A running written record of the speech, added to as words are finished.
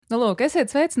Nu, lūk, esiet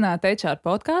sveicināti HR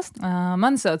podkāstu.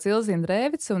 Mani sauc Ilzīna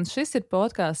Rēvic, un šis ir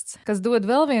podkāsts, kas dod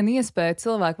vēl vienu iespēju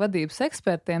cilvēku vadības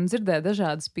ekspertiem dzirdēt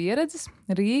dažādas pieredzes,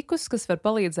 rīkus, kas var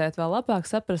palīdzēt vēl labāk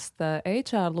saprast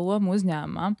HR lomu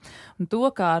uzņēmumā un to,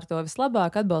 kā ar to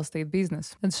vislabāk atbalstīt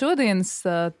biznesu. Tad šodienas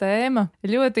tēma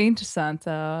ir ļoti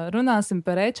interesanta. Runāsim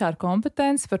par HR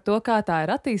kompetenci, par to, kā tā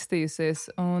ir attīstījusies.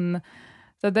 Un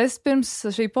tad es pirms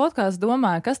šī podkāsta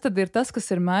domāju, kas tad ir tas,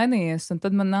 kas ir mainījies, un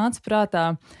tad man nāca prātā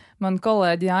man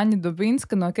kolēģi Jāņa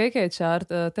Dubinska no KKHR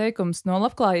teikums no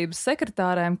labklājības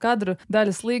sekretārēm, kadru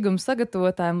daļas līguma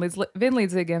sagatavotājiem līdz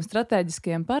vienlīdzīgiem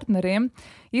strateģiskiem partneriem,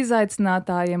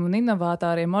 izaicinātājiem un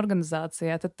inovatoriem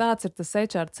organizācijā. Tad tāds ir tas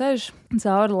HR ceļš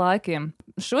cauri laikiem.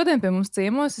 Šodien pie mums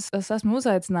ciemos es esmu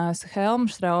uzaicinājusi Helmu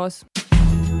Trausu.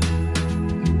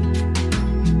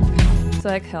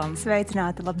 Sveika, Helma.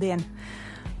 Sveicināti, labdien!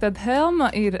 Tad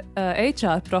Helma ir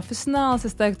HR profesionāls,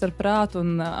 es teiktu, ar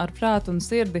prātu un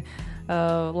sirdi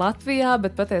Latvijā,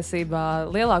 bet patiesībā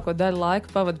lielāko daļu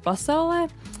laika pavada pasaulē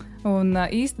un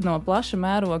īsteno plaša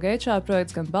mēroga HR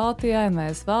projekts gan Baltijā,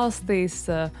 NVS valstīs,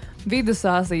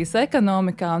 Vidusāzijas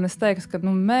ekonomikā, un es teiktu, ka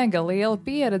mega liela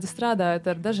pieredze strādājot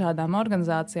ar dažādām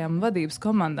organizācijām un vadības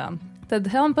komandām.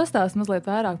 Tad Helma pastāst mazliet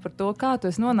vairāk par to, kā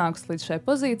tu esi nonākusi līdz šai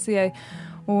pozīcijai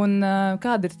un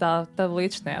kāda ir tā tava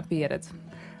līdzinājā pieredze.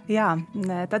 Jā,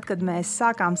 tad, kad mēs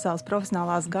sākām savas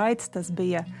profesionālās gaitas, tas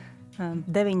bija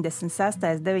 96.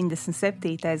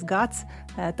 97. gads,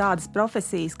 tādas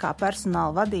profesijas kā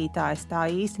personāla vadītājs tā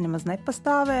īsti nemaz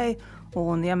nepastāvēja,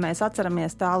 un ja mēs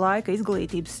atceramies tā laika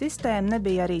izglītības sistēmu,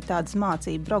 nebija arī tādas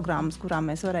mācību programmas, kurām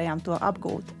mēs varējām to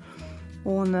apgūt.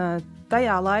 Un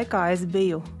tajā laikā es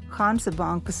biju Hansa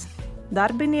bankas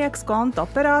darbinieks, konta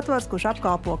operators, kurš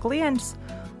apkalpo klientus,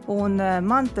 un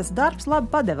man tas darbs labi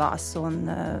padevās. Un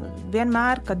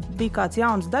vienmēr, kad bija kāds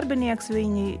jauns darbinieks,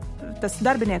 tas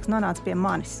darbinieks nonāca pie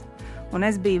manis. Un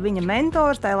es biju viņa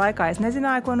mentors, tajā laikā es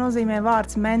nezināju, ko nozīmē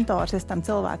vārds mentors. Es tam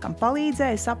cilvēkam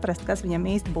palīdzēju saprast, kas viņam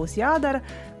īsti būs jādara,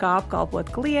 kā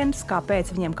apkalpot klientus,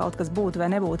 kāpēc viņiem kaut kas būtu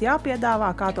vai nebūtu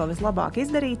jāpiedāvā, kā to vislabāk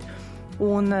izdarīt.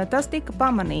 Un tas tika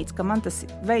pamanīts, ka man tas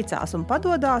veicās un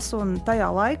padodās, un tajā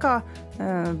laikā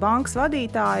bankas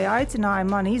vadītāja aicināja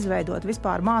mani izveidot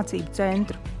vispār mācību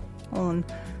centru. Un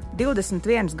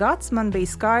 21 gads man bija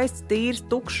skaists, tīrs,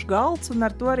 tukšs galds, un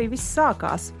ar to arī viss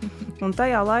sākās. Un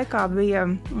tajā laikā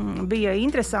bija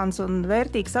interesants un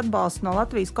vērtīgs atbalsts no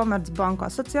Latvijas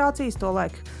Komercbanku asociācijas,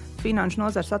 tolaik Finanšu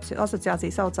nozares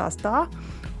asociācija saucās tā,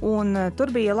 un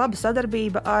tur bija laba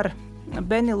sadarbība ar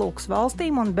Benelux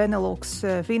valstīm un Benelux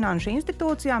finanšu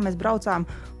institūcijām. Mēs braucām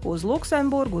uz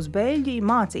Luksemburgu, uz Beļģiju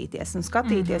mācīties un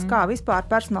skatīties, kā vispār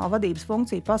personāla vadības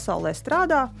funkcija pasaulē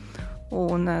strādā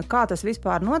un kā tas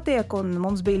vispār notiek. Un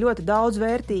mums bija ļoti daudz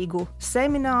vērtīgu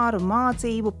semināru,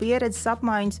 mācību, pieredzes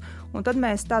apmaiņas. Un tad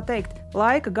mēs, tā teikt,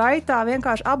 laika gaitā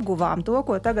vienkārši apguvām to,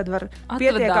 ko tagad var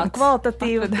pietiekami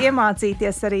kvalitatīvi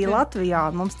iemācīties arī Latvijā.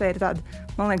 Mums te ir tāda,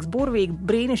 man liekas, burvīga,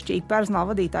 brīnišķīga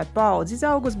personāla vadītāja paudze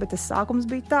izaugus, bet tas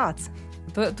sākums bija tāds.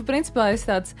 Tu principā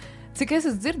esi tāds, cik es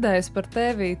esmu dzirdējis par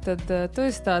tevi, tad tu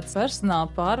esi tāds personāla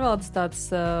pārvaldes, tāds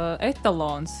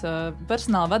etalons,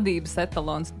 personāla vadības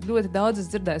etalons. Ļoti daudz es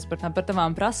dzirdējis par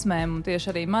tavām prasmēm, un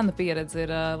tieši arī mana pieredze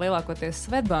ir lielākoties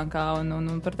Svetbankā,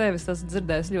 un par tevi es esmu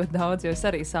dzirdējis ļoti daudz, jo es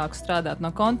arī sāku strādāt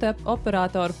no konta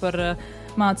operatoru par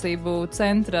mācību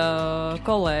centra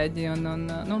kolēģi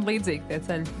un līdzīgi tie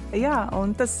ceļi. Jā,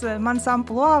 un tas mans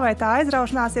ampluā vai tā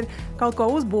aizraušanās ir kaut ko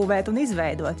uzbūvēt un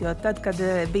izveidot, jo tad, kad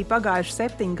bija pagājuši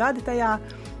 7 gadi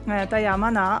tajā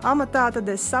manā amatā,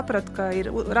 tad es sapratu, ka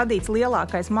ir radīts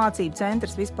lielākais mācību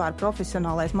centrs, vispār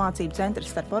profesionālais mācību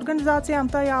centrs starp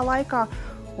organizācijām tajā laikā.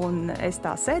 Un es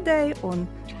tā sēdēju, un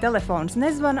telefons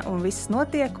nezvana, un viss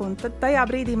notiek, un tad tajā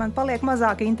brīdī man paliek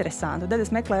mazāk interesanti. Tad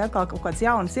es meklēju atkal kaut kādas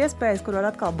jaunas iespējas, kur var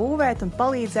atkal būvēt un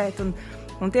palīdzēt,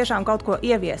 un tiešām kaut ko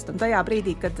ieviest. Un tajā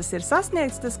brīdī, kad tas ir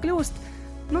sasniegts, tas kļūst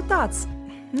tāds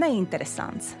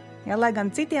neinteresants. Ja, lai gan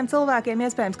citiem cilvēkiem,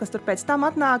 iespējams, kas tur pēc tam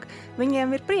atnāk,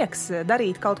 viņiem ir prieks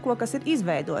darīt kaut ko, kas ir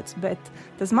izveidots, bet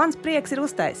tas mans prieks ir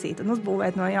uztaisīt un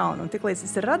uzbūvēt no jauna. Un tiklīdz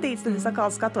tas ir radīts, tad es atkal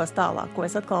skatos tālāk, ko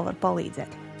es atkal varu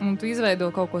palīdzēt. Un tu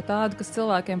izveido kaut ko tādu, kas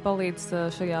cilvēkiem palīdz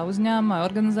šajā uzņēmumā,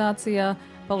 organizācijā,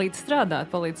 palīdz strādāt,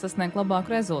 palīdz sasniegt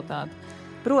labāku rezultātu.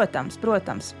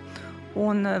 Protams.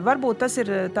 Un varbūt tas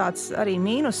ir tāds arī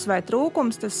mīnus vai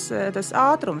trūkums, tas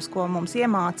ātrums, ko mums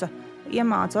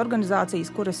iemāca organizācijas,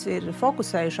 kuras ir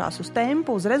fokusējušās uz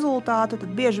tempu, uz rezultātu,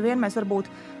 tad bieži vien mēs varbūt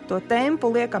to tempu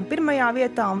liekam pirmajā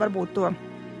vietā un varbūt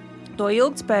to to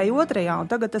ilgtspēju otrajā, un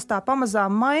tagad tas tā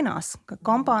pamazām mainās, ka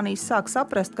kompānijas sāk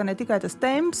saprast, ka ne tikai tas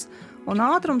temps un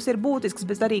ātrums ir būtisks,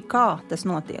 bet arī kā tas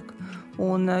notiek.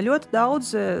 Un ļoti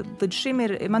daudz līdz šim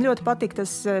man ļoti patīk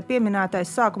tas pieminētais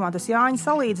sākumā, tas Jāņa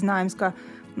salīdzinājums,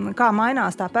 kā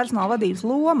mainās tā personāla vadības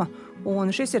loma.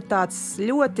 Un šis ir tāds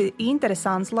ļoti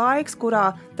interesants laiks,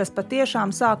 kurā tas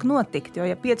patiešām sāk notikt. Jo,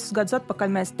 ja 5 gadus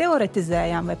atpakaļ mēs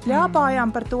teoretizējām vai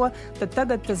pļāpājām par to, tad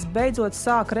tagad tas beidzot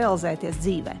sāk realizēties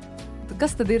dzīvē.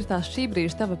 Kas tad ir tā šī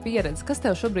brīža tava pieredze? Kas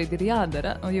tev šobrīd ir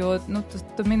jādara? Jo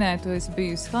tu minēji, tu esi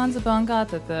bijusi Hansabankā,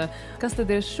 tad kas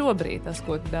tad ir šobrīd tas,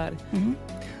 ko tu dari?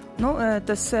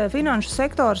 Tas finanšu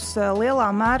sektors lielā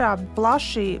mērā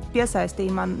plaši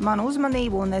piesaistīja manu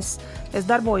uzmanību, un es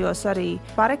darbojos arī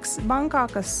Pareks bankā,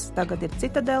 kas tagad ir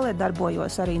Citadele,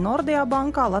 darbojos arī Nordea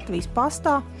bankā, Latvijas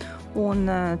pastā. Un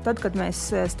tad, kad mēs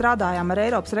strādājām ar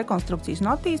Eiropas rekonstrukcijas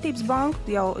un attīstības banku,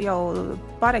 jau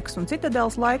Pareks un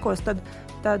Citadeles laikos,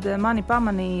 tad mani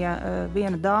pamanīja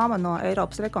viena dāma no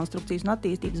Eiropas rekonstrukcijas un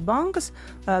attīstības bankas.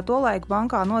 Tolaik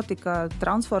bankā notika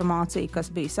transformācija, kas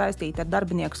bija saistīta ar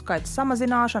darbinieku skaita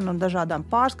samazināšanu un dažādām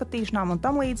pārskatīšanām un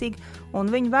tam līdzīgi.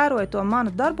 Un viņa vēroja to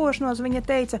manu darbošanos, viņa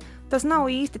teica, tas nav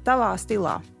īsti tavā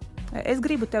stilā. Es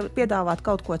gribu tev piedāvāt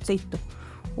kaut ko citu.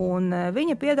 Un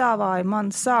viņa piedāvāja man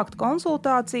sākt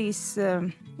konsultācijas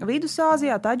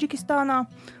Vidusāzijā, Taģikistānā.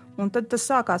 Un tad tas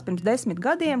sākās pirms 10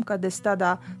 gadiem, kad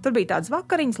tur bija tādas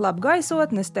vakariņas, laba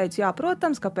gaisotne. Es teicu, jā,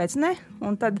 protams, kāpēc ne?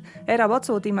 Un tad Eiropa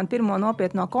atsūtīja man pirmo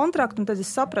nopietno kontraktu, un tad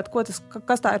es sapratu,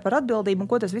 kas tā ir par atbildību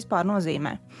un ko tas vispār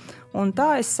nozīmē. Un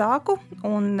tā es sāku,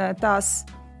 un tās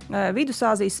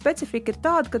Vidusāzijas specifika ir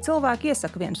tāda, ka cilvēki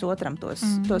iesaka viens otram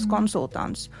tos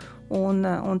konsultantus.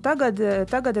 Un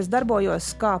tagad es darbojos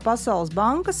kā Pasaules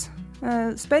bankas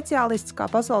speciālists, kā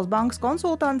Pasaules bankas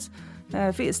konsultants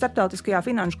starptautiskajā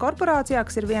finanšu korporācijā,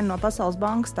 kas ir viena no Pasaules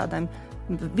bankas tādiem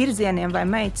virzieniem vai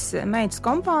meitas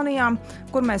kompānijām,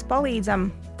 kur mēs palīdzam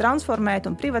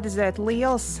transformēt un privatizēt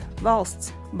lielas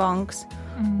valsts bankas.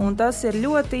 Un tas ir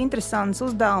ļoti interesants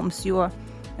uzdevums, jo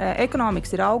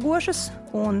ekonomikas ir augošas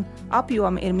un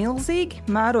apjomi ir milzīgi,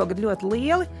 mērogi ir ļoti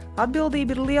lieli,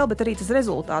 atbildība ir liela, bet arī tas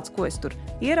rezultāts, ko es tur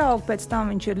ieraugu, pēc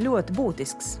tam viņš ir ļoti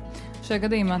būtisks. Šajā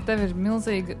gadījumā tev ir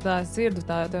milzīga,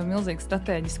 tev ir milzīga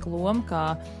strateģiska loma kā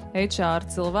HR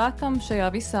cilvēkam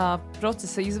šajā visā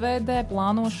procesa izveidē,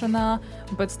 plānošanā,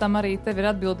 un pēc tam arī tev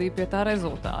ir atbildība pie tā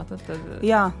rezultāta.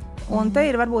 Jā, un te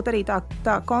ir varbūt arī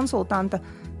tā konsultanta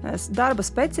darba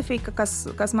specifika,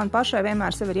 kas man pašai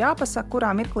vienmēr sev ir jāpasaka, kurā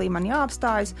mirklī man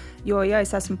jāapstājas, jo, ja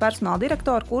es esmu personāla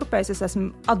direktora kurpēs, es esmu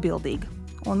atbildīga.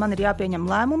 Un man ir jāpieņem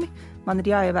lēmumi, man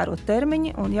ir jāievēro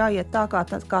termiņi un jāiet tā, kā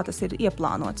tas ir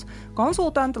ieplānots.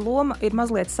 Konsultanta loma ir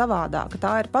mazliet savādāka,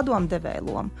 tā ir padomdevēja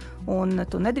loma. Un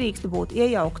tu nedrīkst būt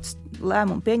iejaukts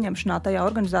lēmumu pieņemšanā tajā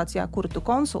organizācijā, kuru tu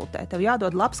konsultē. Tev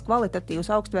jādod labs,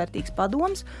 kvalitatīvs, augstvērtīgs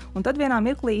padoms, un tad vienā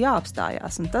mirklī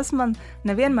jāapstājās. Un tas man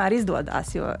nevienmēr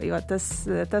izdodās, jo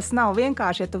tas nav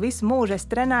vienkārši, ja tu visu mūžu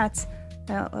esi trenēts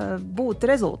būt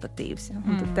rezultatīvs. Ja?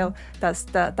 Un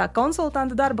tad tā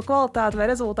konsultanta darba kvalitāte vai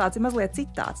rezultāts ir mazliet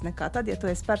citāds nekā tad, ja tu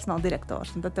esi personāla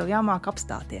direktors, un tad tev jāmāk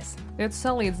apstāties. Ja tu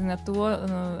salīdzini ar to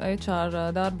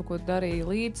HR darbu, ko darīji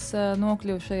līdz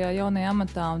nokļuvi šajā jaunajā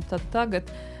amatā, un tad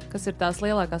tagad, kas ir tās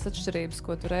lielākās atšķirības,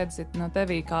 ko tu redzi no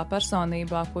tevī kā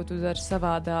personībā, ko tu dari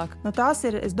savādāk? Tās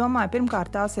ir, es domāju,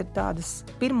 pirmkārt tās ir tādas,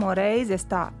 pirmo reizi es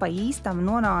tā pa īstam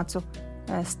nonācu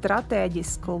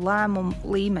stratēģisku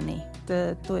lēmumu līmenī.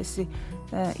 Tu esi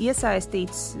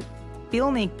iesaistīts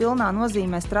pilnā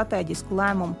nozīmē stratēģisku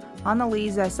lēmumu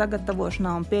analīzē,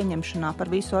 sagatavošanā un pieņemšanā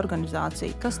par visu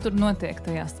organizāciju. Kas tur notiek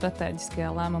tajā stratēģiskajā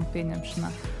lēmumu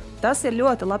pieņemšanā? Tas ir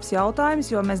ļoti labs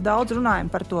jautājums, jo mēs daudz runājam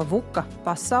par to VUCA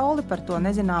pasauli, par to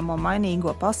nezināmo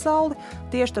mainīgo pasauli.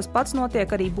 Tieši tas pats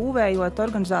notiek arī būvējot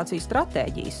organizāciju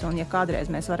stratēģijas. Un ja kādreiz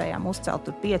mēs varējām uzcelt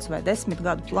tur 5 vai 10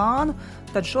 gadu plānu,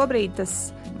 tad šobrīd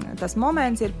tas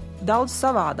moments ir daudz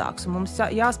savādāks. Un mums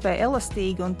jāspēj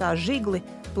elastīgi un tā žigli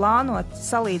plānot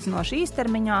salīdzinoši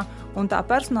īstermiņā, un tā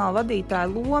personāla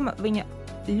vadītāja loma, viņa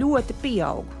ļoti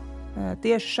pieaug.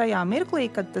 Tieši šajā mirklī,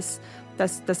 kad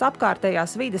tas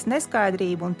apkārtējās vides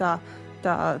neskaidrība un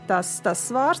tās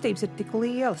svārstības ir tik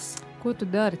lielas. Ko tu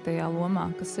dari tajā lomā?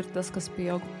 Kas ir tas, kas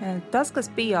pieaug? Tas, kas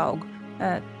pieaug,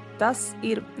 tas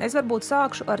ir, es varbūt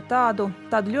sākšu ar tādu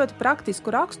ļoti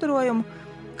praktisku raksturojumu,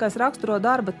 kas raksturo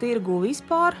darba tirgu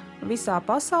vispār, visā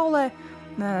pasaulē.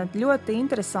 Ļoti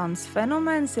interesants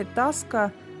fenomens ir tas, ka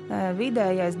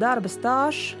vidējais darba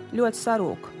stāžs ļoti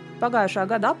sarūk. Pagājušā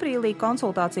gada aprīlī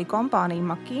konsultāciju kompānija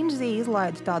McKinsey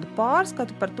izlaida tādu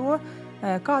pārskatu par to,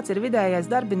 kāds ir vidējais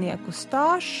darbinieku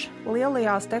stāžs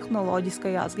lielajās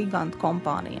tehnoloģiskajās gigantu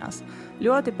kompānijās.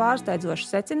 Ļoti pārsteidzoši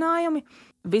secinājumi.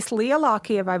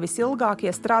 Vislielākie vai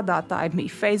visilgākie strādātāji bija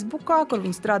Facebookā, kur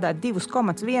viņi strādāja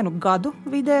 2,1 gadu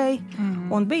vidēji,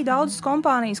 un bija daudzas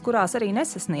kompānijas, kurās arī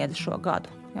nesasniedza šo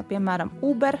gadu. Ja, piemēram,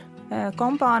 Uber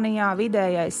kompānijā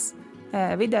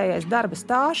vidējais darba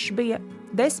stāžs bija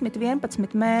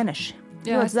 10-11 mēneši.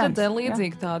 Jā, es redzēju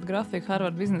līdzīgi tādu grafiku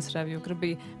Harvard Business Review, kur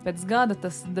bija pēc gada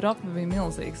tas drops bija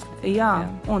milzīgs. Jā,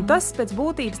 un tas pēc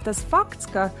būtības tas fakts,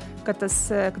 ka tas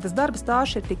darba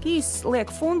stāžs ir tik īss,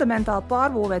 liek fundamentāli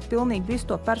pārbūvēt pilnīgi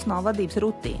visu to personāla vadības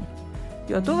rutīnu.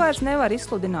 Jo tu vairs nevari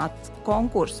izsludināt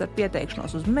konkursu ar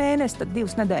pieteikšanos uz mēnesi, tad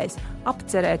 2 nedēļas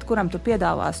apcerēt, kuram tu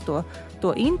piedāvās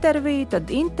to interviju,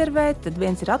 tad intervēt, tad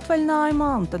viens ir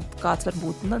atvaļinājumā, un tad kāds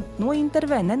varbūt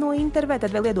nointervē, nenointervē,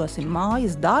 tad vēl iedosim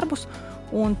mājas darbus.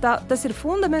 Un tas ir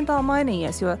fundamentāli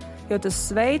mainījies, jo tas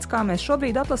veids, kā mēs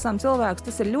šobrīd atlasām cilvēkus,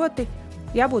 tas ir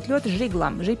jābūt ļoti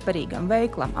žiglam, žiperīgam,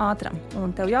 veiklam, ātram.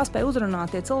 Un tev jāspēj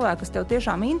uzrunāt tie cilvēki, kas tev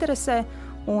tiešām interesē,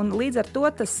 un līdz ar to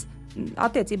tas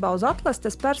attiecībā uz atlasi,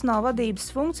 tas personāla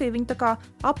vadības funkcija, viņi tā kā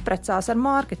apprecās ar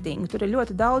mārketingu. Tur ir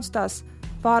ļoti daudz tās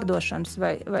pārdošanas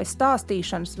vai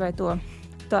stāstīšanas vai to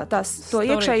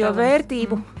iekšējo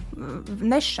vērtību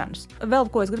nešanas. Vēl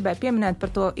ko es gribēju pieminēt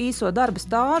par to īso darba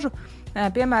stāžu,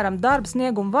 piemēram, darba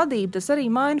snieguma vadība, tas arī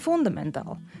maina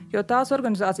fundamentāli. Jo tās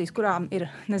organizācijas, kurām ir,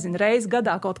 reiz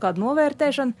gadā kaut kāda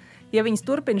novērtēšana, ja viņas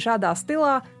turpina šādā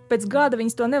stilā, pēc gada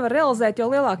viņas to nevar realizēt, jo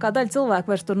lielākā daļa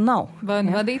cilvēku vairs tur nav. Vai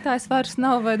vadītājs vairs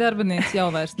nav, vai darbinieks jau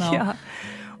vairs nav. Jā.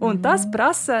 Un tas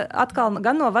prasa atkal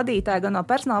gan no vadītāja, gan no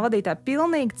personāla vadītāja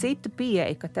pilnīgi citu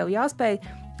pieeju, ka tev jāspēj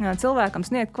cilvēkam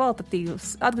sniegt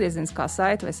kvalitatīvas atgriezeniskā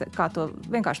saite vai kā to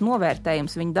vienkārši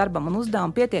novērtējums viņa darbam un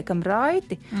uzdevumu pietiekami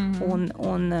raiti,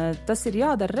 un tas ir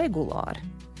jādara regulāri.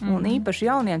 Un īpaši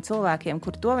jauniem cilvēkiem,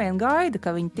 kur to vien gaida,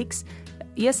 ka viņi tiks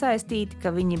iesaistīti,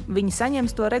 ka viņi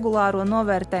saņems to regulāro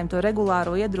novērtējumu, to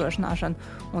regulāro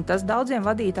iedrošināšanu. Un tas daudziem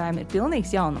vadītājiem ir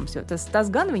pilnīgs jaunums, jo tas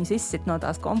gan viņus izsit no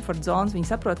tās komforta zonas. Viņi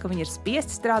saprot, ka viņi ir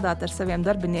spiesti strādāt ar saviem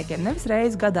darbiniekiem nevis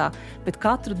reizi gadā, bet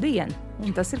katru dienu.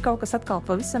 Un tas ir kaut kas atkal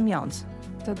pavisam jauns.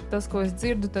 Tad tas, ko es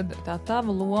dzirdu, tad tā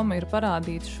tava loma ir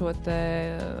parādīt šo te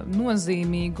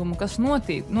nozīmīgumu, kas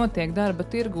notiek darba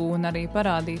tirgu, un arī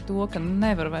parādīt to, ka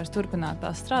nevar vairs turpināt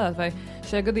tā strādāt. Vai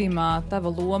šajā gadījumā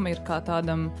tava loma ir kā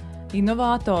tādam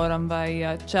inovātoram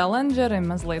vai challengerim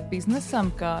mazliet biznesam,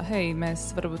 ka, hei,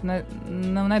 mēs varbūt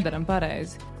nedaram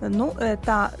pareizi?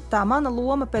 Tā mana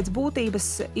loma pēc būtības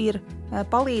ir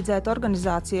palīdzēt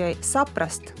organizācijai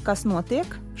saprast, kas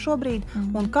notiek šobrīd,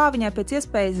 un kā viņai pēc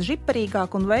iespējas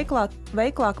žiperīgāk un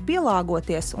veiklāk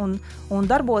pielāgoties un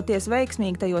darboties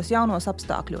veiksmīgi tajos jaunos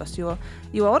apstākļos.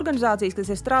 Jo organizācijas,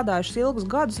 kas ir strādājušas ilgus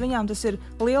gadus, viņām tas ir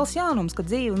liels jaunums, ka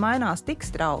dzīve mainās tik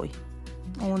strauji.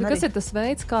 Kas ir tas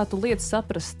veids, kā tu lietas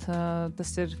saprast?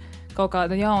 Tas ir kaut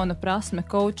kāda jauna prasme,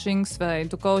 coachings, vai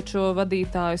tu coacho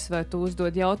vadītājus, vai tu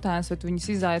uzdod jautājumus, vai tu viņus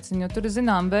izaicini, jo tur ir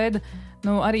zinām veida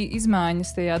arī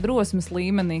izmaiņas tajā drosmes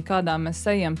līmenī, kādā mēs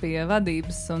ejam pie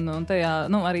vadības un tajā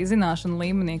arī zināšanu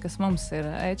līmenī, kas mums ir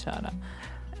HR-ā.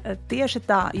 Tieši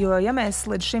tā, jo ja mēs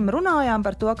līdz šim runājām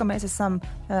par to, ka mēs esam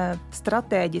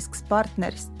stratēģisks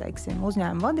partneris, teiksim,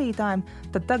 uzņēmuma vadītājiem,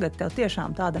 tad tagad tev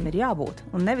tiešām tādam ir jābūt.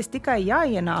 Un nevis tikai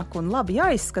jāienāk un labi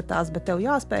jāizskatās, bet tev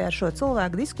jāspēj ar šo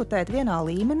cilvēku diskutēt vienā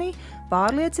līmenī,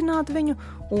 pārliecināt viņu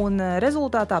un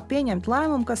rezultātā pieņemt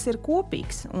lēmumu, kas ir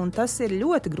kopīgs. Un tas ir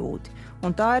ļoti grūti.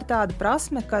 Un tā ir tāda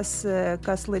prasme,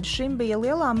 kas līdz šim bija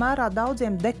lielā mērā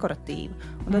daudziem dekoratīva.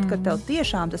 Un tad, kad tev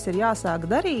tiešām tas ir jāsāk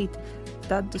darīt,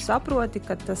 tad tu saproti,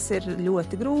 ka tas ir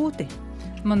ļoti grūti.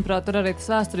 Manuprāt, tur arī tas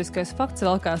vēsturiskais fakts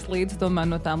vēlkās līdzi tomēr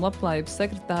no tām labklājības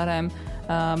sekretārēm.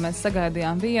 Mēs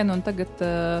sagaidījām vienu,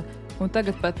 un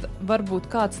tagad pat varbūt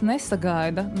kāds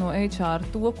nesagaida no HR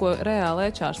to, ko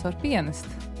reāli HR var pienest.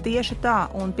 Tieši tā,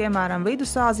 un piemēram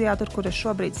Vidusāzijā, tur, kur es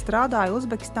šobrīd strādāju,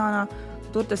 Uzbekistānā,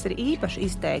 tur tas ir īpaši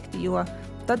izteikti, jo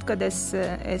tad, kad es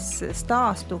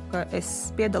stāstu, ka es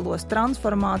piedalos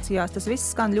transformācijās, tas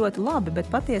viss skan ļoti labi,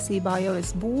 bet patiesībā jau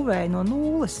es būvēju no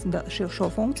nulles šo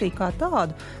funkciju kā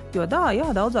tādu, jo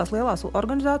daudzās lielās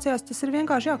organizācijās tas ir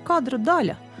vienkārši kadru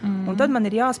daļa. Un tad man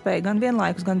ir jāspēj gan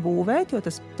vienlaikus gan būvēt, jo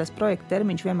tas projekta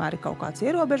termiņš vienmēr ir kaut kāds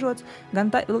ierobežots,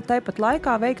 gan tāpat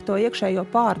laikā veikt to iekšējo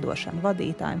pārdošanu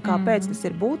vadītājiem. Kāpēc tas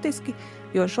ir būtiski?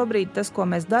 Jo šobrīd tas, ko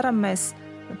mēs darām, mēs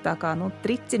tā kā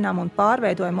tricinām un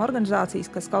pārveidojam organizācijas,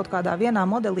 kas kaut kādā vienā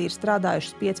modelī ir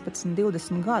strādājušas 15,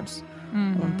 20 gadus.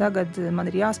 Un tagad man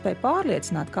ir jāspēj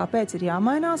pārliecināt, kāpēc ir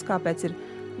jāmainās,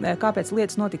 kāpēc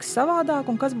lietas notiks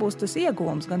savādāk un kas būs tas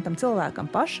ieguvums gan tam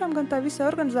cilvēkam pašam, gan tai visai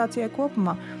organizācijai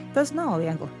kopumā. Tas nav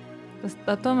viegli.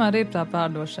 Tā tomēr ir tā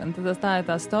pārdošana. Tā ir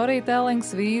tā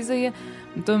storytellings, vīzija,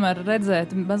 un tomēr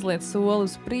redzēt mazliet soli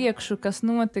uz priekšu, kas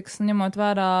notiks, ņemot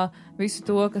vērā visu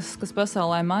to, kas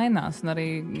pasaulē mainās, un arī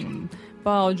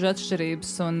paudžu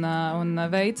atšķirības un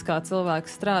veids, kā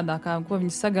cilvēks strādā, ko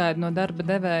viņi sagaida no darba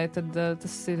devēja, tad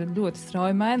tas ir ļoti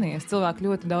strauji mainījies. Cilvēki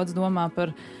ļoti daudz domā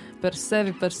par sevi,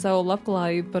 par savu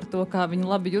labklājību, par to, kā viņi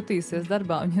labi jutīsies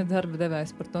darbā, un ja darba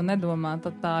devējs par to nedomā,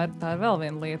 tad tā ir vēl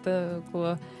viena lieta,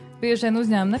 ko bieži vien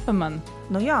uzņēmumi nepamana.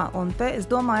 Nu jā, un te, es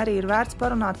domāju, arī ir vērts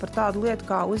parunāt par tādu lietu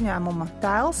kā uzņēmuma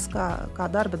tēls, kā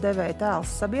darba devēja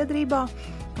tēls sabiedrībā.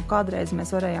 Kādreiz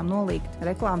mēs varējām nolikt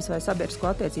reklāmas vai sabiedrisko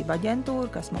attiecību aģentūru,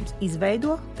 kas mums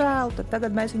izveido tēlu, tad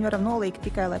tagad mēs viņu varam nolikt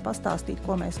tikai, lai pastāstītu,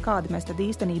 kādi mēs tad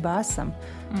īstenībā esam.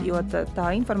 Jo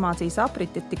tā informācijas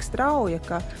aprit ir tik strauja,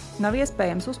 ka nav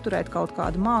iespējams uzturēt kaut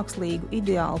kādu mākslīgu,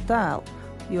 ideālu tēlu.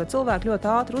 Jo cilvēki ļoti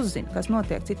ātri uzzina, kas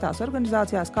notiek citās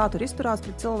organizācijās, kā tur izturās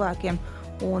pret cilvēkiem.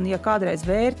 Un, ja kādreiz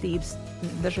vērtības,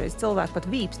 dažreiz cilvēki pat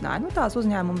vīpsnāja, tās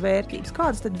uzņēmuma vērtības,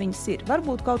 kādas tad viņas ir?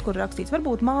 Varbūt kaut kur rakstīts,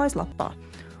 varbūt mājaslapā.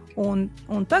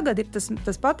 Un tagad ir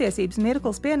tas patiesības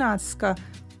mirklis pienācis, ka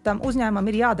tam uzņēmumam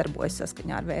ir jādarbojas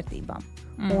saskaņā ar vērtībām.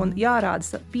 Un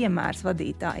jārāda piemērs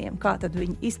vadītājiem, kā tad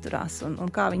viņi izturās un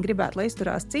kā viņi gribētu, lai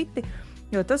izturās citi.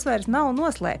 Jo tas vairs nav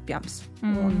noslēpjams.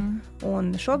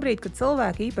 Un šobrīd, kad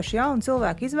cilvēki, īpaši jauni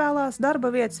cilvēki, izvēlās darba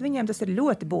vietas, viņiem tas ir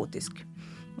ļoti būtiski.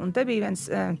 Un te bija viens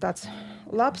tāds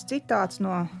labs citāts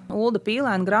no Ulda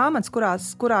Pīlēna grāmatas,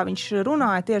 kurā viņš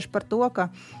runāja tieši par to, ka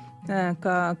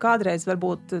kādreiz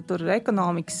varbūt tur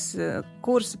ekonomikas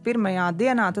kursa pirmajā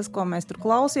dienā, tas, ko mēs tur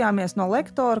klausījāmies no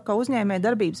lektora, ka uzņēmēja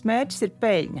darbības mērķis ir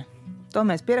peļņa. To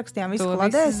mēs pierakstījām visu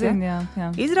kladēs.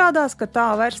 Jā. Izrādās, ka tā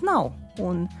vairs nav.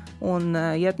 Un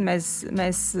ja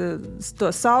mēs to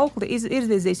saukli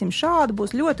izvirzīsim šādu,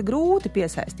 būs ļoti grūti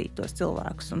piesaistīt tos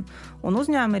cilvēkus. Un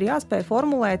uzņēmumi ir jāspēj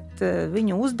formulēt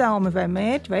viņu uzdevumi vai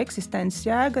mērķi vai eksistences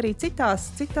jēgu arī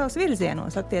citās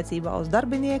virzienos attiecībā uz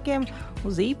darbiniekiem,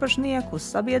 uz īpašnieku, uz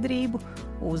sabiedrību,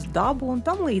 uz dabu un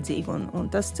tam līdzīgi.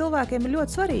 Un tas cilvēkiem ir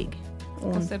ļoti svarīgi.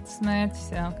 Tas ir tas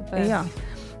mērķis, kāpēc? Jā.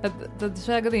 Tad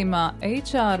šajā gadījumā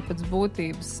HR pēc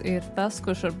būtības ir tas,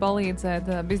 kurš var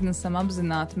palīdzēt biznesam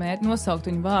apzināt mērķi, nosaukt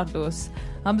viņu vārdos,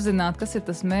 apzināt, kas ir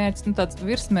tas mērķis, tāds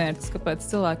virsmērķis, kāpēc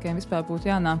cilvēkiem vispār būtu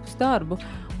jānāk uz darbu.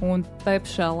 Un te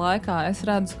pašā laikā es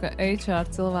redzu, ka HR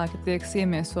cilvēki tieks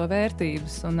iemieso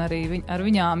vērtības un arī ar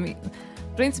viņām.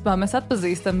 Principā mēs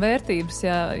atpazīstam vērtības,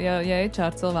 ja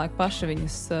HR cilvēki paši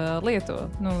viņas lieto,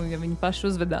 ja viņi paši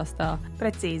uzvedās tā.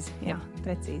 Precīzi, jā,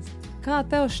 precīzi. Kā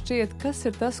tev šķiet, kas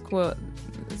ir tas, ko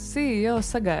CEO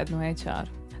sagaida no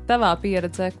HR? Tavā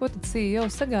pieredzē, ko tad CEO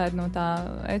sagaida no tā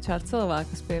HR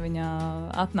cilvēka, kas pie viņa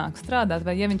atnāk strādāt?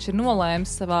 Vai ja viņš ir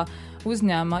nolēmis savā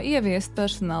uzņēmumā ieviest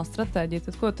personāla stratēģiju,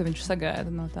 tad ko viņš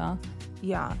sagaida no tā?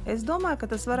 Jā, es domāju, ka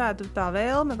tā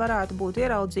vēlme varētu būt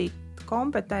ieraudzīt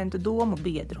kompetentu domu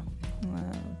biedru.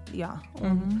 Jā,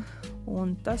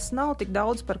 un tas nav tik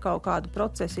daudz par kaut kādu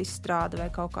procesu izstrādi vai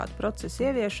kaut kādu procesu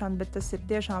ieviešanu, bet tas ir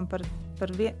tiešām par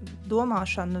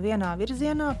domāšanu vienā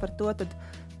virzienā, par to, tad,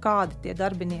 kādi tie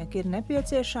darbinieki ir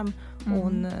nepieciešami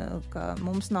un ka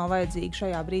mums nav vajadzīgi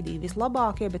šajā brīdī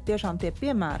vislabākie, bet tiešām tie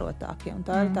piemērotākie. Un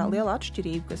tā ir tā liela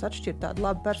atšķirība, kas atšķir tādu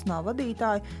labu personāla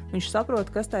vadītāju. Viņš saprot,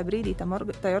 kas tajā brīdī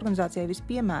tai organizācijai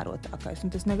vispiemērotākais.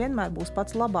 Un tas nevienmēr būs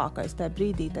pats labākais tajā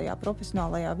brīdī, tajā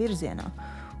profesionālajā virzienā.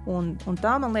 Un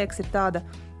tā, man liekas, ir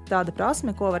tāda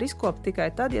prasme, ko var izkopt tikai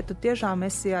tad, ja tu tiešām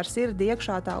esi ar sirdi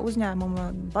iekšā tā uzņēmuma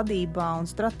vadībā un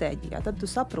stratēģijā. Tad tu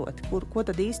saproti, ko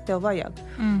tad īsti tev vajag.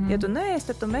 Ja tu neesi,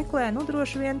 tad tu meklē,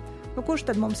 droši vien, kurš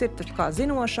tad mums ir kā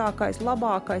zinošākais,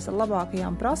 labākais ar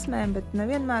labākajām prasmēm, bet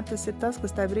nevienmēr tas ir tas,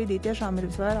 kas tajā brīdī tiešām ir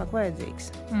visvairāk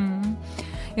vajadzīgs.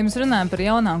 Ja mēs runājam par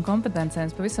jaunām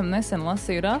kompetencēm, pavisam nesen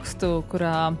lasīju rakstu,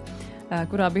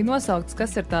 kurā bija nosaukts,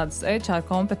 kas ir tādas HR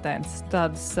kompetences,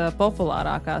 tādas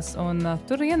populārākās. Un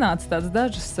tur ienāca tādas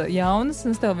dažas jaunas,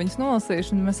 un es tev viņas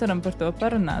nolasīšu, un mēs varam par to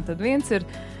parunāt. Tad viens ir,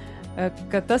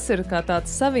 ka tas ir kā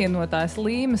tāds savienotājs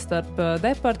līmes starp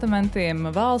departamentiem,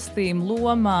 valstīm,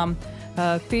 lomām,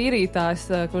 tīrītājs,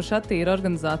 kurš attīra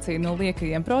organizāciju no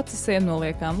liekajiem procesiem, no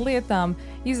liekām lietām,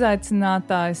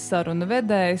 izaicinātājs, saruna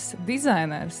vedējs,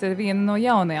 dizainers ir viena no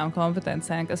jaunajām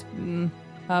kompetencēm, kas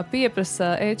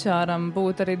pieprasa HR-am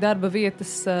būt arī darba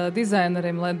vietas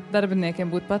dizainerim, lai darbiniekiem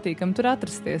būtu patīkami tur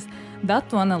atrasties.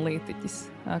 Datu analītiķis,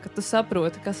 ka tu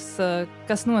saproti,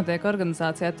 kas notiek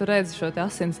organizācijā, tu redzi šo te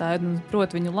asinsaidu un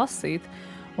proti viņu lasīt.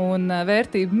 Un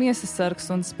vērtību miesasargs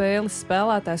un spēles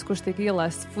spēlētājs, kurš tiek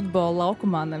ielaists futbola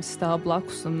laukumā, nevis stāv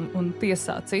blakus un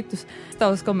tiesā citus.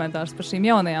 Tavs komentārs par šīm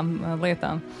jaunajām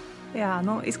lietām. Jā,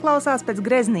 izklausās pēc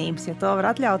greznības, ja to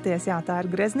var atļauties. Jā, tā ir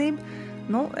greznība.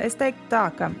 Es teiktu tā,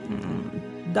 ka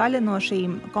daļa no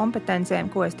šīm kompetencēm,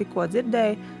 ko es tikko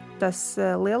dzirdēju, tas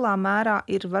lielā mērā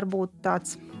ir varbūt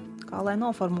tāds, kā lai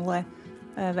noformulē,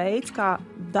 veids, kā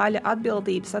daļa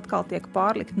atbildības atkal tiek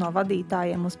pārlikt no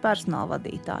vadītājiem uz personāla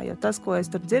vadītāju. Jo tas, ko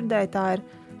es tur dzirdēju,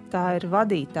 tā ir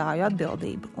vadītāju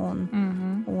atbildība.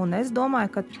 Un es domāju,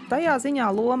 ka tajā ziņā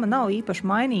loma nav īpaši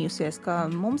mainījusies, ka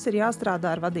mums ir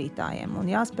jāstrādā ar vadītājiem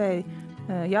un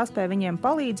jāspēj viņiem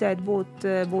palīdzēt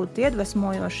būt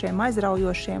iedvesmojošiem,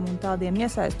 aizraujošiem un tādiem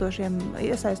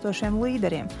iesaistošiem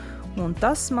līderiem. Un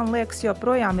tas, man liekas,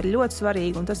 joprojām ir ļoti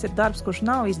svarīgi, un tas ir darbs, kurš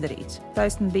nav izdarīts.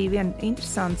 Taisni bija viens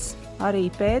interesants arī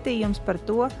pētījums par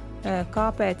to,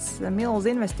 kāpēc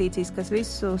milzu investīcijas, kas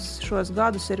visus šos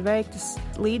gadus ir veiktas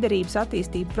līderības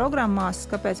attīstību programmās,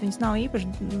 kāpēc viņas nav īpaši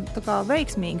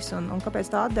veiksmīgas un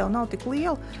kāpēc tā atdeva nav tik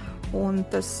liela. Un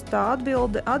tā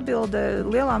atbilde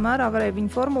lielā mērā varēja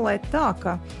viņu formulēt tā,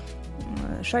 ka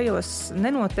šajos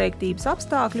nenoteiktības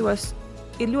apstākļos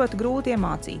ir ļoti grūti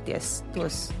iemācīties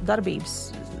tos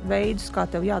darbības veidus, kā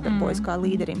tev jādarbojas kā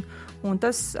līderim. Un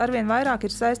tas arvien vairāk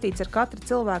ir saistīts ar katra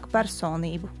cilvēka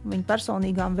personību, viņa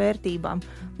personīgām vērtībām,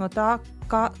 no tā,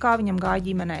 kā viņam gāja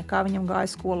ģimenē, kā viņam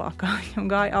gāja skolā, kā viņam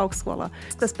gāja augstskolā.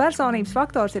 Tas personības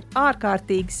faktors ir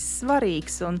ārkārtīgi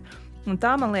svarīgs, un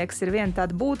tā, man liekas, ir viena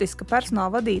tāda būtiska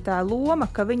personāla vadītāja loma,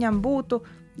 ka viņam būtu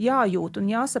jājūt un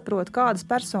jāsaprot, kādas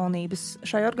personības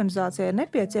šai organizācijai ir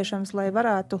nepieciešams, lai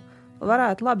varētu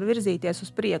labi virzīties uz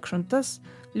priekšu. Un tas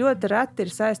ļoti reti ir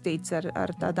saistīts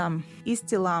ar tādām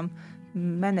izcilām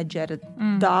menedžera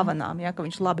dāvanām, ka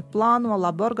viņš labi plāno,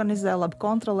 labi organizē, labi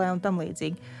kontrolē un tam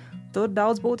līdzīgi. Tur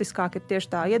daudz būtiskāk ir tieši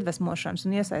tā iedvesmošanas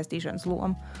un iesaistīšanas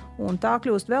loma. Un tā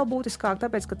kļūst vēl būtiskāk,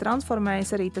 tāpēc, ka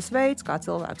transformējas arī tas veids, kā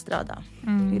cilvēks strādā.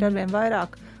 Ir arvien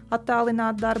vairāk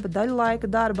attālināta darba,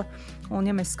 daļlaika darba, un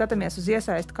ja mēs skatāmies uz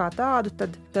iesaisti kā tādu,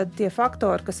 tad tie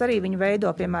faktori, kas arī viņu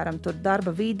veido, piemēram, tur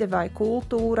darba vide vai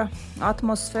kultūra,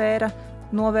 atmosfēra,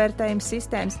 novērtējums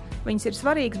sistēmas, viņas ir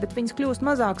svarīgas, bet viņas kļūst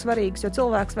mazāk svarīgas, jo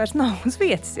cilvēks vairs nav uz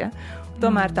vietas, ja?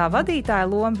 Tomēr tā vadītāja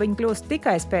loma, viņa kļūst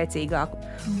tikai spēcīgāka,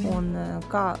 un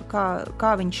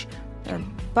kā viņš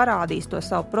parādīs to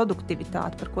savu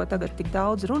produktivitāti, par ko tagad tik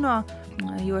daudz runā,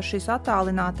 jo šis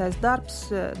attālinātais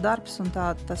darbs un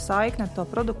tā saikne ar to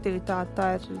produktivitāti, tā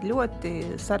ir ļoti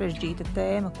sarežģīta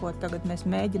tēma, ko tagad mēs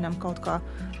mēģinām kaut kā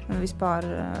vispār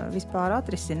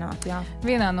atrisināt. Jā.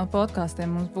 Vienā no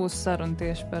podkāstiem mums būs saruna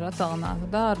tieši par attālinātu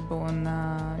darbu un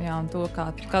to,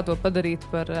 kā to padarīt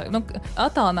par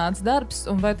attālināts darbs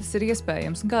un vai tas ir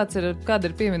iespējams un kāda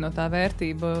ir pievienotā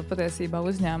vērtība patiesībā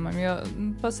uzņēmumam, jo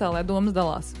pasaulē domas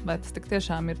dalās, vai tas tik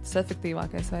tiešām ir tas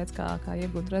efektīvākais veids, kā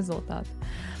iegūt rezultātu.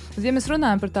 Ja mēs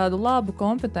runājam par tādu labu,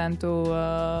 kompetentu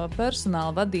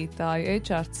personāla vadītāju,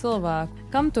 HR cilvēku,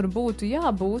 kam tur būtu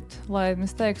jābūt, lai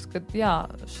mēs teiktu, ka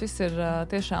šis ir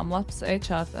tiešām labs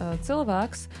HR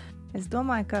cilvēks? Es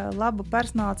domāju, ka labu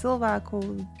personāla cilvēku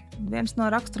viens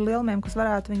no rakstura lielumiem, kas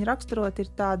varētu viņu raksturot,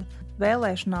 ir tāda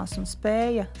vēlēšanās un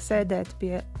spēja sēdēt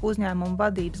pie uzņēmuma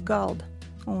vadības galda.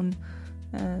 Un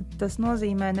tas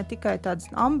nozīmē ne tikai tādas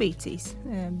ambīcijas,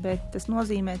 bet tas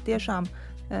nozīmē tiešām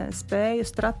spēju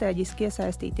strateģiski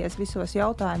iesaistīties visos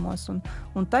jautājumos.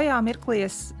 Un tajā mirklī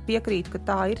es piekrītu, ka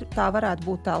tā varētu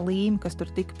būt tā līme, kas tur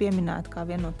tika pieminēta kā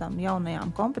viena no tām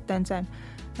jaunajām kompetencēm,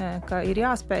 ka ir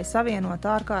jāspēj savienot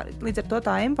līdz ar to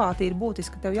tā empātija ir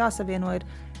būtiska, tev jāsavieno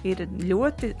ir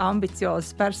ļoti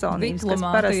ambiciozas personības,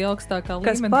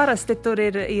 kas parasti tur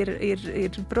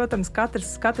ir protams,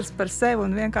 katrs par sevi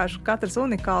un vienkārši katrs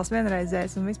unikāls,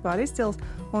 vienreizējs un vispār izcils,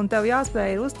 un tev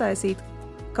jāspēj uztaisīt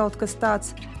kaut kas tāds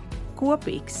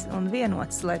kopīgs un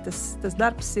vienots, lai tas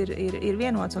darbs ir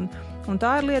vienots. Un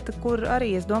tā ir lieta, kur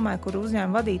arī, es domāju, kur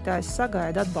uzņēmuma vadītājs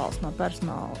sagaida atbalstu no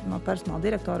personāla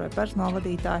direktora vai personāla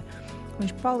vadītāja.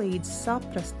 Viņš palīdz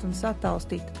saprast un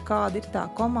sataustīt, kāda ir tā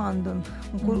komanda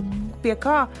un pie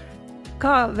kā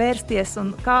vērsties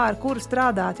un ar kuru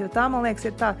strādāt, jo tā, man liekas,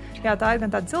 ir tā ir gan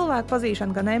tāda cilvēku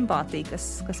pazīšana, gan empātija,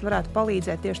 kas varētu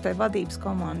palīdzēt tieši tai vadības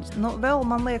komandas. Vēl,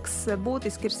 man liekas,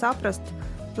 būtiski ir saprast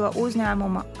to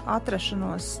uzņēmuma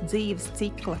atrašanos dzīves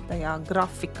cikla tajā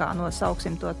grafikā,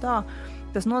 nosauksim to tā.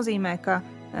 Tas nozīmē, ka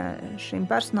šim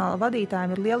personāla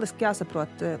vadītājiem ir lieliski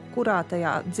jāsaprot, kurā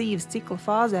tajā dzīves cikla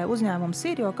fāzē uzņēmums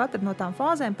ir, jo katra no tām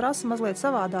fāzēm prasa mazliet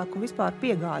savādāku vispār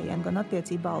piegājienu, gan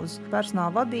attiecībā uz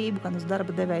personāla vadību, gan uz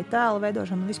darba devēja tēla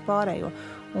veidošanu un vispārējo.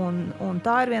 Un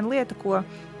tā ir viena lieta,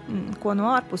 ko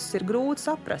no ārpuses ir grūti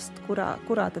saprast,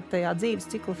 kurā tad tajā dzīves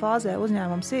cikla fāzē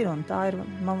uzņēmums ir, un tā ir,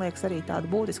 man liekas, arī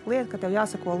tāda būtiska lieta, ka tev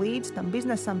jāsako līdz tam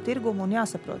biznesam, tirgumu un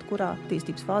jāsaprot, kurā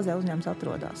attīstības fāzē uzņēmums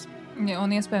atrodas. Ja,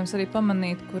 un iespējams arī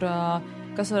pamanīt,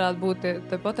 kas varētu būt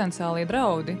tie potenciālie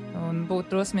draudi un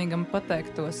būt drosmīgam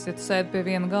pateikt tos. Ja tu sēdi pie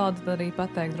viena galda, tad arī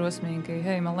pateikt drosmīgi,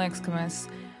 hei, man liekas, ka mēs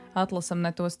atlasam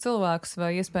ne tos cilvēkus,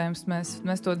 vai iespējams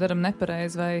mēs to daram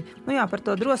nepareizi. Vai... Nu jā, par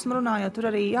to drosmu runājot,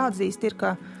 tur arī jāatzīst ir,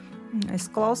 ka es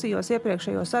klausījos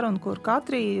iepriekšējo sarunu, kur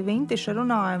Katrī Vintiša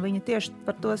runāja, viņa tieši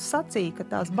par to sacīja, ka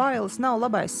tās bailes nav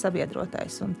labais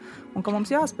sabiedrotais un ka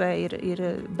mums jāspēj ir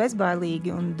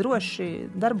bezbailīgi un droši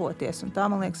darboties. Un tā,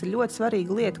 man liekas, ir ļoti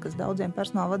svarīga lieta, kas daudziem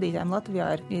personāla vadītājiem Latvijā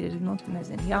ir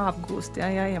jāapgūst,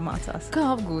 jāiemācās. Kā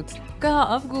apgūt? Kā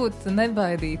apgūt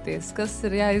nebaidīties? Kas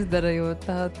ir jāizdara, jo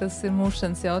tas ir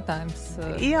mūšanas jautājums?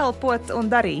 Ieelpot un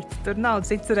darīt. Tur nav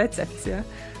cits recepts, ja?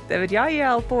 Tev ir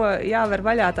jāieelpo, jāver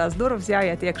vaļā tās durvis,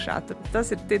 jāiet iekšā.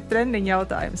 Tas ir treniņa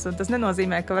jautājums. Un tas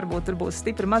nenozīmē, ka varbūt tur būs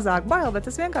stipri mazāk baila, bet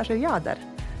tas vienkārši ir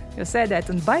jādara. Jo sēdēt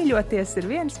un baiļoties ir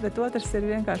viens, bet otrs ir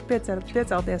vienkārši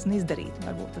piecelties un izdarīt.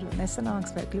 Varbūt tur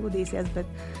nesanāks vai kļūdīsies,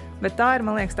 bet tā ir,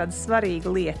 man liekas, tāda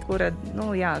svarīga lieta, kura,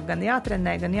 gan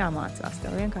jātrenē, gan jāmācās.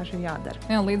 Tev vienkārši ir jādara.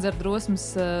 Jā, līdz ar drosmes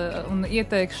un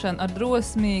ieteikšanu, ar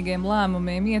drosmīgiem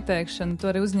lēmumiem ieteikšanu, tu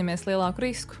arī uzņemies lielāku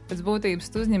risku. Pēc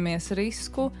būtības tu uzņemies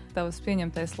risku, tavs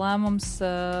pieņemtais lēmums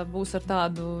būs ar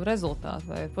tādu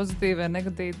rezultātu, vai pozitīvi vai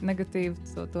negatīvi,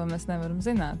 to mēs nevaram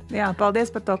zināt. Jā,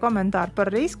 paldies par to komentāru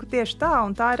par risku. Tieši tā,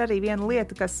 un tā ir arī viena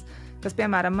lieta, kas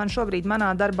piemēram, man šobrīd manā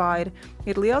darbā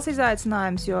ir liels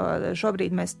izaicinājums, jo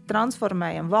šobrīd mēs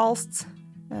transformējam valsts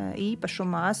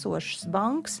īpašumā esošas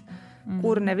bankas,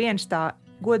 kuru neviens tā,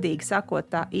 godīgi sakot,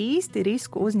 tā īsti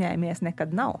risku uzņēmies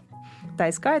nekad nav.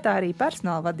 Tā ir skaitā arī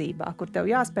personāla vadībā, kur tev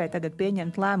jāspēj tagad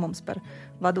pieņemt lēmums par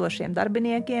vadošiem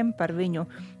darbiniekiem, par viņu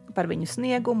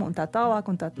sniegumu un tā tālāk.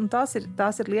 Un tās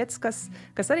ir lietas,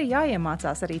 kas arī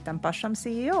jāiemācās arī tam pašam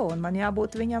CEO, un man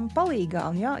jābūt viņam palīgā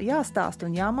un jāstāst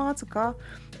un jāmāca, kā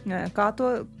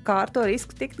ar to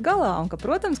risku tikt galā. Un ka,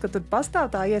 protams, ka tur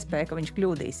pastāv tā iespēja, ka viņš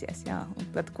kļūdīsies. Jā.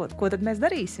 Ko tad mēs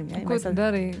darīsim? Ja?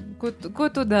 Ko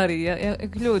tu darīji, ja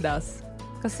kļūdās?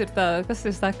 Kas ir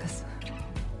sekas?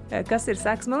 Kas ir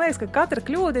seks? Man liekas, ka katra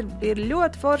kļūda ir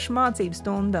ļoti forša mācību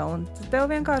stunda, un tev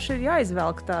vienkārši ir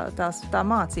jāizvelk tā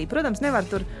mācība. Protams, nevar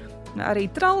tur arī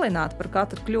trallināt par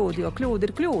katru kļūdu, jo kļūda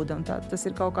ir kļūda, un tas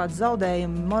ir kaut kāds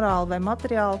zaudējumi morāli vai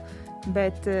materiāli,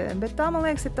 bet tā, man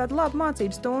liekas, ir tāda laba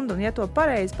mācību stunda, un ja to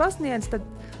pareizi pasniedz, tad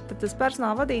tas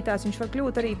personāla vadītājs, viņš var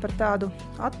kļūt arī par tādu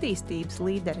attīstības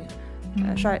līderi.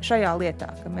 Šajā lietā,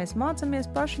 ka mēs mācāmies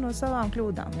paši no savām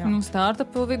kļūdām. Jā.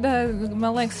 Startupu vidē,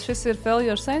 man liekas, šis ir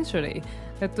failure century,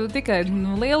 ka tu tikai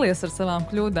lielies ar savām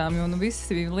kļūdām, jo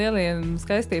visi lielie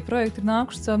skaistie projekti ir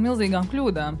nākuši caur milzīgām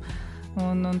kļūdām.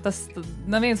 Un tas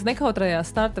neviens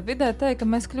nekautrējās startup vidē teikt, ka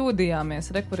mēs kļūdījāmies.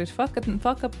 Kur ir fuck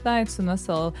up nights un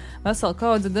vesela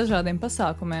kaudze dažādiem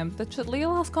pasākumiem. Taču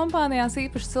lielās kompānijās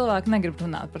īpaši cilvēki negrib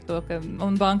runāt par to,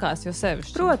 un bankās jau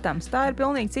sevišķi. Protams, tā ir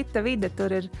pilnīgi cita vide.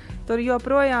 Tur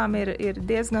joprojām ir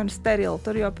diezgan sterili,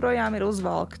 tur joprojām ir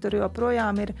uzvalki, tur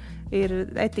joprojām ir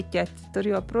etiķeti, tur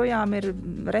joprojām ir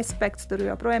respekts, tur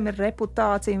joprojām ir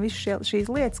reputācija un visas šīs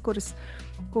lietas,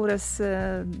 kuras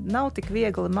nav tik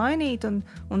viegli mainīt, un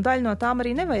daļu no tām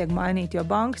arī nevajag mainīt, jo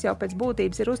bankas jau pēc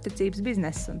būtības ir uzticības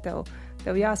bizness, un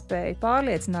tev jāspēj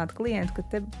pārliecināt klientu, ka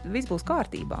te viss būs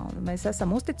kārtībā, un mēs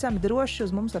esam uzticami, droši,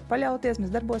 uz mums var paļauties,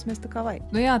 mēs darbosimies tā kā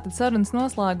vajag. Jā, tad sarunas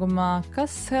noslēgumā,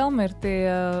 kas, Helma, ir tie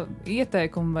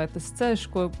ieteikumi vai tas ceļš,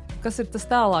 kas ir tas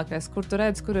tālākais, kur tu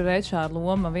redzi, kur ir HR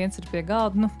loma, viens ir pie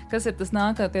galda, kas ir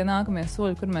tie nākamie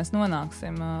soļi, kur mēs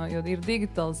nonāksim, jo ir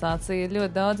digitalizācija, ir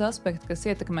ļoti daudz aspektu, kas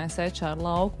ietekmēs HR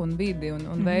lauku un vidi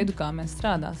un veidu, kā mēs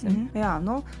strādāsim. Jā,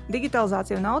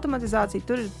 digitalizācija un automatizācija,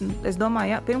 tur, es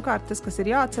domāju, pirmkārt, tas, kas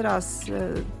ir jāatcerās,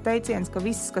 teiciens, ka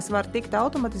viss, kas var tikt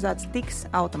automatizēts, tiks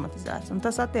automatizēts. Un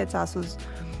tas attiecās uz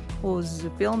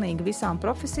pilnīgi visām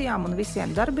profesijām un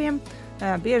visiem darbiem.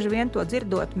 Bieži vien to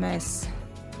dzirdot, mēs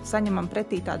saņemam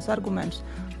pretī tādus argumentus.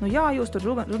 Jā, jūs tur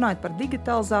runājat par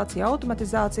digitalizāciju,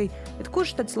 automatizāciju, bet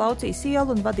kurš tad slaucīs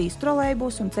ielu un vadīs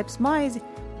trolejbusu un ceps maizi?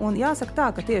 Un jāsaka tā,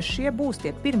 ka tieši šie būs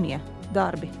tie pirmie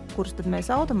darbi, kurus tad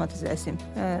mēs automatizēsim.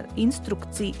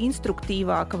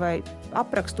 Instruktīvāk vai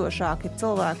aprakstošāk ir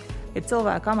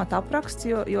cilvēka amata apraksts,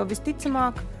 jo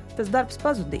visticamāk tas darbs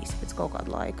pazudīs pēc kaut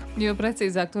kāda laika. Jo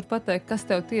precīzāk tur pateikt, kas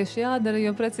tev tieši jādara,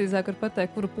 jo precīzāk var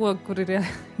pateikt, kuru pogu, kur ir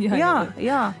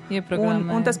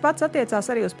jāieprogrammē. Un tas pats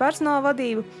attiecās arī uz personāla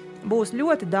vadību. Būs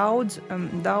ļoti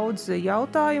daudz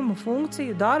jautājumu,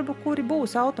 funkciju, darbu, kuri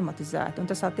būs automatizēti. Un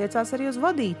tas attiecās arī uz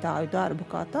vadītāju darbu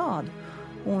kā tādu.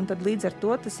 Un tad līdz ar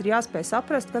to tas ir jāspēj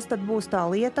saprast, kas tad būs tā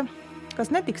lieta,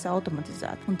 kas netiks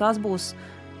automatizēta. Un tās būs,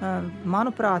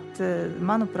 manuprāt,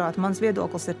 mans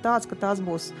viedoklis ir tāds, ka tās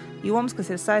būs jomas,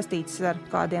 kas ir saistītas ar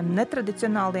kādiem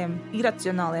netradicionāliem,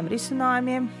 iracionāliem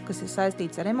risinājumiem, kas ir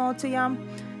saistīts ar emocijām,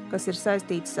 kas ir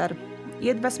saistītas ar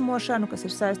iedvesmošanu, kas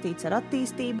ir saistītas ar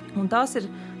attīstību, un tās ir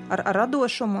ar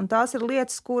radošumu, un tās ir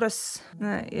lietas, kuras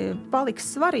paliks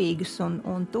svarīgas,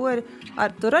 un tur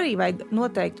arī vajag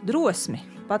noteikti drosmi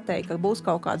pateikt, ka būs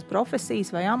kaut kādas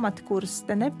profesijas vai amati, kuras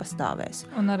te nepastāvēs.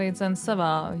 Un arī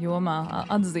savā jomā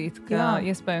atzīt, ka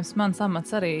iespējams mans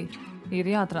amats arī ir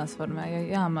jātransformē,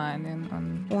 jāmaina.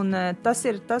 Un tas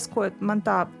ir tas, ko man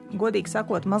tā, godīgi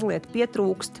sakot, mazliet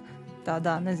pietrūkst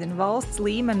tādā, valsts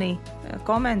līmenī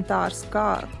komentārs,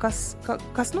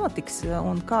 kas notiks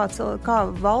un kā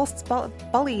valsts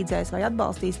palīdzēs vai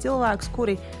atbalstīs cilvēkus,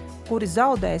 kuri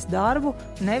zaudēs darbu,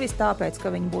 nevis tāpēc,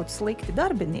 ka viņi būtu slikti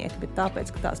darbinieki, bet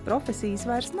tāpēc, ka tās profesijas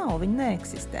vairs nav, viņi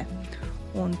neeksistē.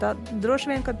 Un tā droši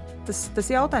vien, ka tas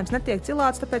jautājums netiek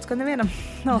cilāts, tāpēc, ka nevienam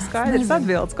nav skaidrs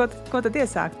atbildes, ko tad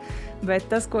iesākt. Bet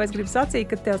tas, ko es gribu sacīt,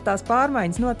 ka tās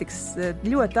pārmaiņas notiks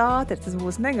ļoti ātri, tas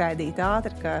būs negaidīti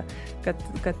ātri,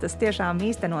 ka tas tiešām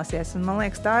īstenosies. Un man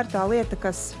liekas, tā ir tā lieta,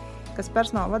 kas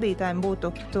personāla vadītājiem būtu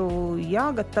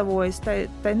jāgatavojas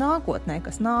tai nākotnē,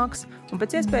 kas nāks. Un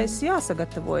pēc iespējas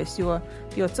jāsagatavojas,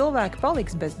 jo cilvēki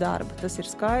paliks bez darba, tas ir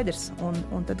skaidrs.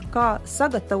 Un tad kā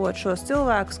sagatavot šos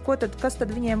cilvēkus, ko tad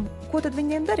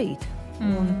viņiem darīt?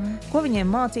 Un ko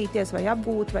viņiem mācīties vai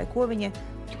apgūt, vai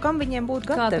kam viņiem būtu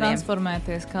gataviem? Kā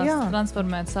transformēties,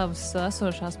 transformēt savas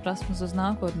esošās prasmes uz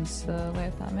nākotnes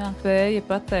lietām. Jā. Spēja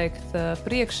pateikt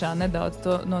priekšā nedaudz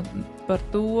par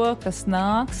to, kas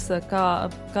nāks,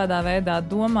 kādā veidā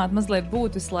domāt, mazliet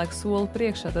būt visu laiku soli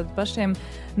priekšā, tad pašiem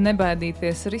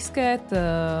nebaidīties riskēt,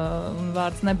 un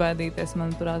vārds nebaidīties,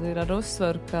 manuprāt, ir ar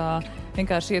uzsvaru, ka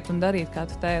vienkārši iet un darīt, kā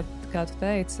tu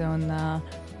teici,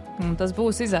 un tas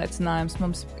būs izaicinājums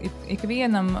mums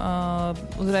ikvienam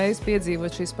uzreiz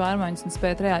piedzīvot šīs pārmaiņas un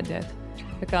spēt reaģēt.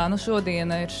 Tā kā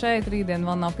šodiena ir šeit, rītdien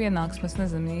vēl nav pienāks, mēs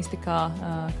nezinām īsti,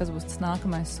 kas būs tas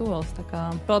nākamais solis. Tā kā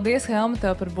paldies, Helma,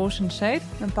 tev par būšanu šeit.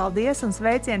 Paldies un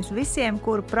sveiciens visiem,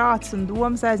 kuru prāts un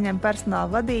domas aizņem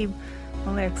personāla vadību.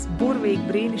 Man liekas, burvīgi,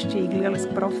 brīnišķīgi,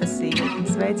 lieliski profesija.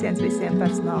 Sveiciens visiem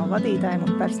personāla vadītājiem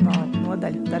un personāla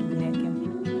nodaļu darbiniekiem.